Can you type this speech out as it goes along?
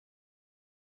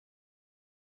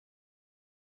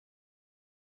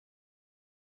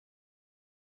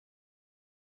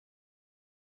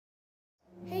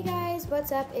Hey guys,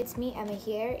 what's up? It's me, Emma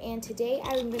here, and today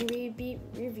I'm going to be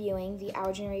reviewing the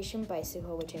Our Generation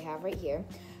bicycle, which I have right here.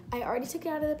 I already took it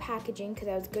out of the packaging because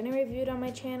I was going to review it on my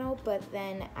channel, but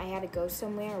then I had to go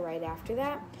somewhere right after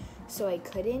that, so I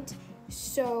couldn't.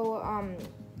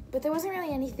 But there wasn't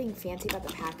really anything fancy about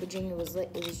the packaging. It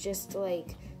was just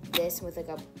like this with like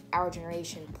a Our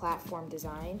Generation platform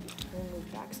design. Let me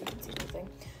move back so you can see everything.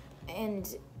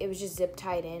 And it was just zip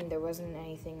tied in. There wasn't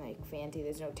anything like fancy.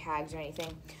 There's no tags or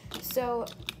anything. So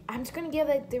I'm just gonna give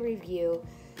like the review.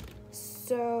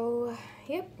 So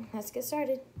yep, let's get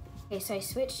started. Okay, so I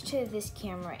switched to this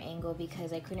camera angle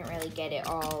because I couldn't really get it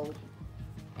all.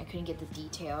 I couldn't get the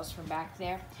details from back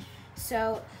there.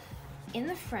 So in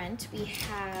the front we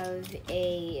have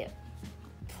a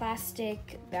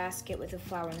plastic basket with a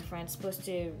flower in the front. It's supposed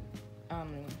to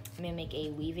mimic a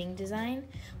weaving design,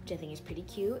 which I think is pretty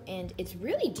cute, and it's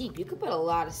really deep. You could put a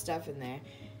lot of stuff in there,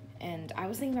 and I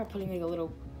was thinking about putting like a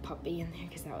little puppy in there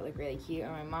because that would look really cute,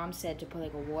 and my mom said to put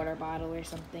like a water bottle or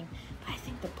something, but I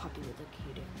think the puppy would look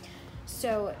cuter.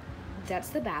 So that's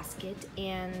the basket,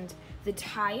 and the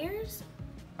tires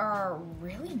are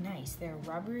really nice. They're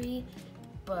rubbery,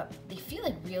 but they feel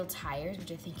like real tires,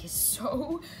 which I think is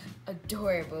so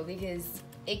adorable because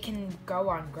it can go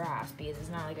on grass because it's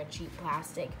not like a cheap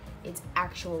plastic, it's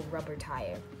actual rubber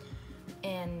tire.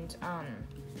 And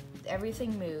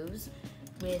everything moves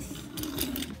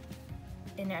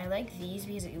and I like these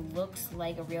because it looks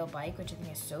like a real bike, which I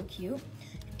think is so cute.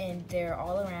 And they're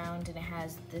all around, and it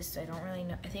has this, I don't really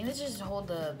know, I think this is just to hold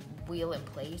the wheel in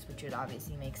place, which would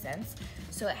obviously make sense.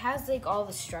 So it has like all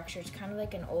the structure. It's kind of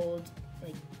like an old,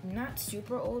 like not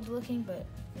super old looking, but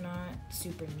not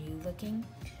super new looking.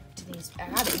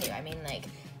 I mean like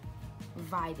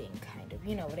vibing kind of,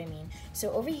 you know what I mean.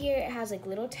 So over here it has like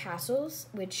little tassels,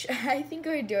 which I think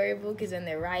are adorable because when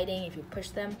they're riding, if you push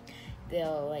them,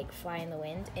 they'll like fly in the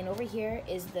wind. And over here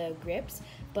is the grips,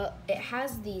 but it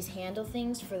has these handle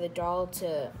things for the doll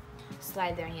to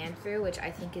slide their hand through, which I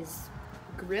think is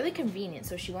really convenient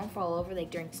so she won't fall over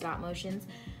like during stop motions.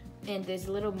 And there's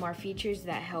a little more features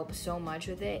that help so much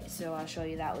with it, so I'll show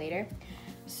you that later.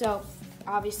 So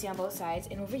obviously on both sides,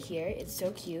 and over here it's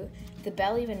so cute. The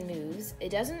bell even moves. It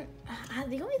doesn't,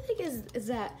 the only thing is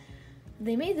that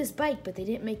they made this bike, but they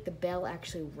didn't make the bell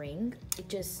actually ring. It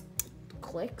just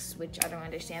clicks, which I don't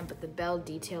understand, but the bell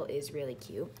detail is really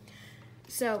cute.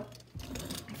 So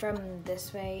from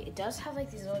this way, it does have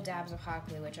like these little dabs of hot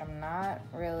glue, which I'm not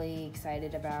really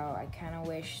excited about. I kind of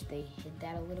wish they hid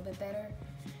that a little bit better,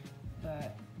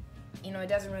 but you know, it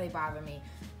doesn't really bother me.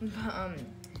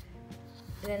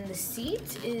 Then the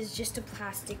seat is just a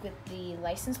plastic with the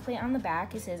license plate on the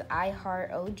back. It says I Heart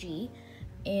OG,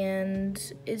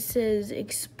 and it says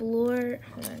explore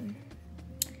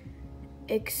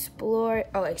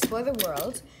the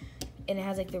world, and it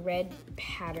has like the red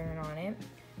pattern on it.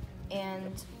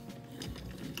 And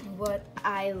what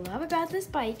I love about this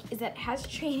bike is that it has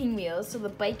training wheels, so the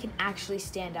bike can actually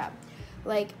stand up.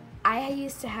 Like, I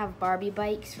used to have Barbie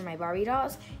bikes for my Barbie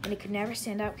dolls, and it could never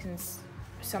stand up because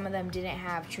some of them didn't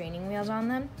have training wheels on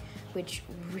them, which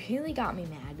really got me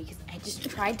mad because I just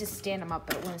tried to stand them up,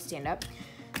 but it wouldn't stand up.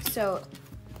 So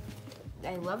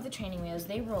I love the training wheels.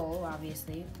 They roll,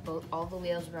 obviously. All the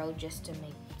wheels roll just to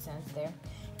make sense there.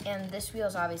 And this wheel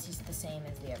is obviously the same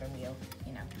as the other wheel,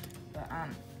 you know. But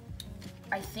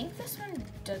I think this one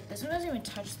doesn't even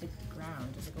touch the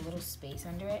ground. There's like a little space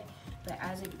under it, but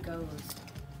as it goes,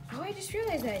 oh, I just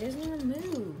realized that it doesn't even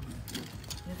move.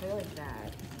 If I like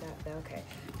that, okay.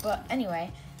 But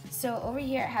anyway, so over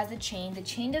here it has the chain. The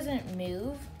chain doesn't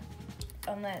move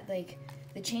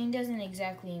the chain doesn't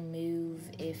exactly move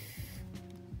if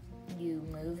you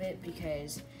move it,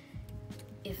 because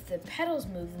if the pedals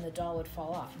move, then the doll would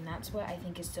fall off, and that's what I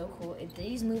think is so cool. If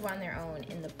these move on their own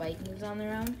and the bike moves on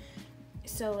their own.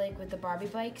 So like with the Barbie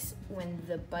bikes, when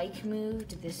the bike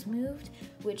moved, this moved,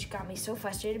 which got me so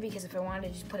frustrated because if I wanted to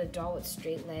just put a doll with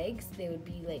straight legs, they would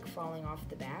be like falling off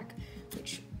the back,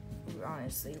 which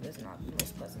honestly was not the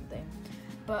most pleasant thing.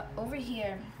 But over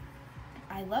here,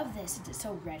 I love this. It's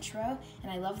so retro,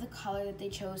 and I love the color that they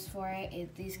chose for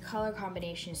it. These color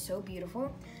combination is so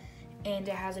beautiful, and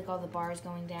it has like all the bars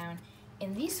going down.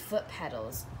 And these foot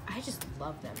pedals, I just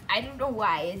love them. I don't know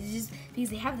why. It's just because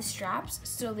they have the straps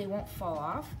so they won't fall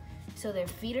off. So their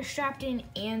feet are strapped in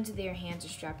and their hands are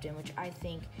strapped in, which I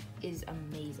think is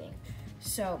amazing.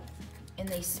 So, and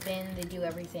they spin, they do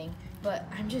everything. But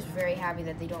I'm just very happy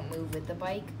that they don't move with the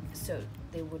bike, so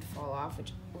they would fall off,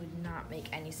 which would not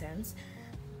make any sense.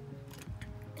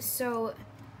 So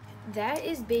that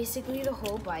is basically the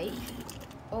whole bike.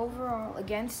 Overall,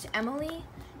 against Emily,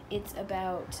 it's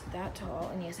about that tall,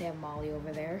 and yes, I have Molly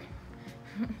over there.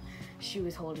 She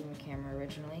was holding the camera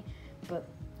originally, but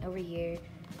over here.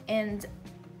 And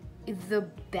the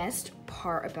best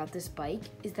part about this bike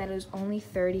is that it was only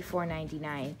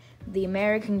 $34.99. The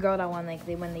American Girl that one, like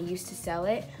when they used to sell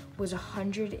it, was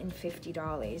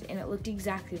 $150, and it looked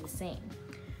exactly the same,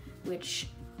 which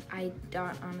I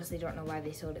honestly don't know why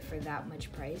they sold it for that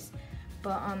much price.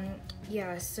 But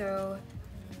yeah, so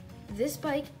this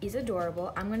bike is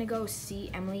adorable. I'm gonna go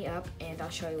see Emily up and I'll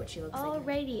show you what she looks like.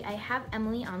 Alrighty, I have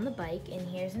Emily on the bike and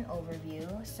here's an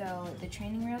overview. So the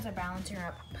training wheels are balancing her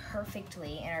up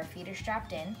perfectly and our feet are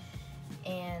strapped in.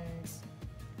 And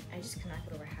I just cannot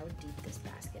get over how deep this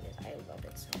basket is. I love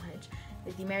it so much.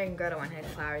 Like the American Girl one had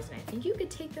flowers and I think you could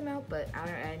take them out, but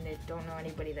I don't know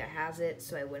anybody that has it,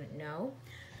 so I wouldn't know.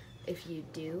 If you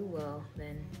do, well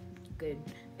then good.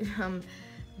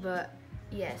 But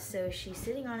yeah, so she's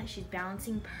sitting on it, she's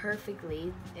balancing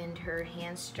perfectly, and her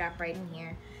hands strapped right in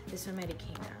here. This one might have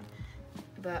came out.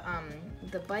 But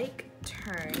the bike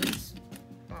turns,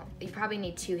 well, you probably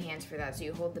need two hands for that, so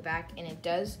you hold the back, and it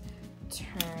does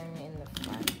turn in the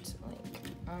front. Like,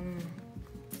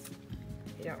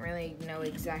 I don't really know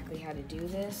exactly how to do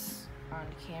this on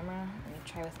camera. Let me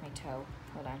try with my toe,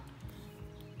 hold on.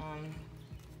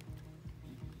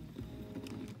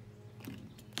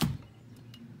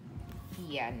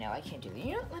 Yeah, no, I can't do that.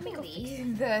 You know, let me go.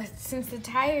 Since the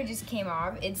tire just came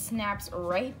off, it snaps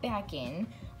right back in,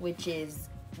 which is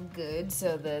good,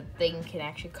 so the thing can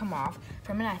actually come off.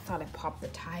 For a minute, I thought I popped the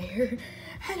tire.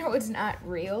 I know it's not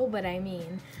real, but I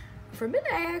mean, for a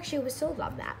minute, I actually was sold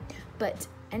on that. But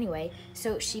anyway,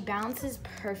 so she balances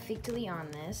perfectly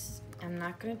on this. I'm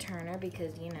not gonna turn her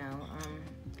because, you know,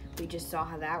 we just saw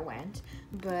how that went.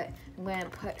 But I'm gonna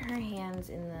put her hands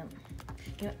in the,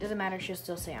 you know, it doesn't matter, she'll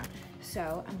still stay on.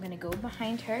 So I'm gonna go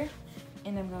behind her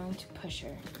and I'm going to push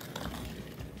her.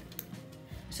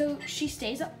 So she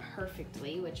stays up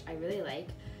perfectly, which I really like,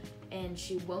 and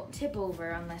she won't tip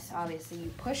over unless obviously you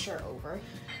push her over,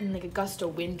 and like a gust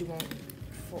of wind won't,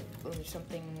 or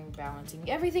something balancing.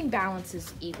 Everything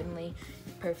balances evenly,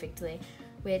 perfectly,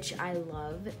 which I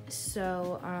love.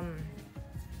 So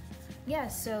yeah,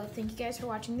 so thank you guys for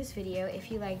watching this video.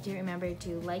 If you liked it, remember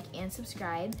to like and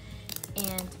subscribe.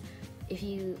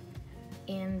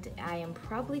 And I am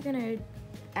probably gonna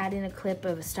add in a clip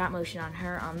of a stop motion on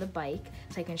her on the bike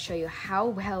so I can show you how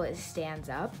well it stands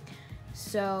up.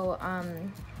 So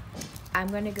I'm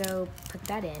gonna go put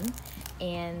that in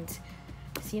and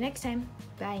see you next time.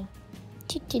 Bye.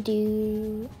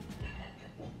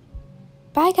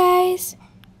 Bye guys.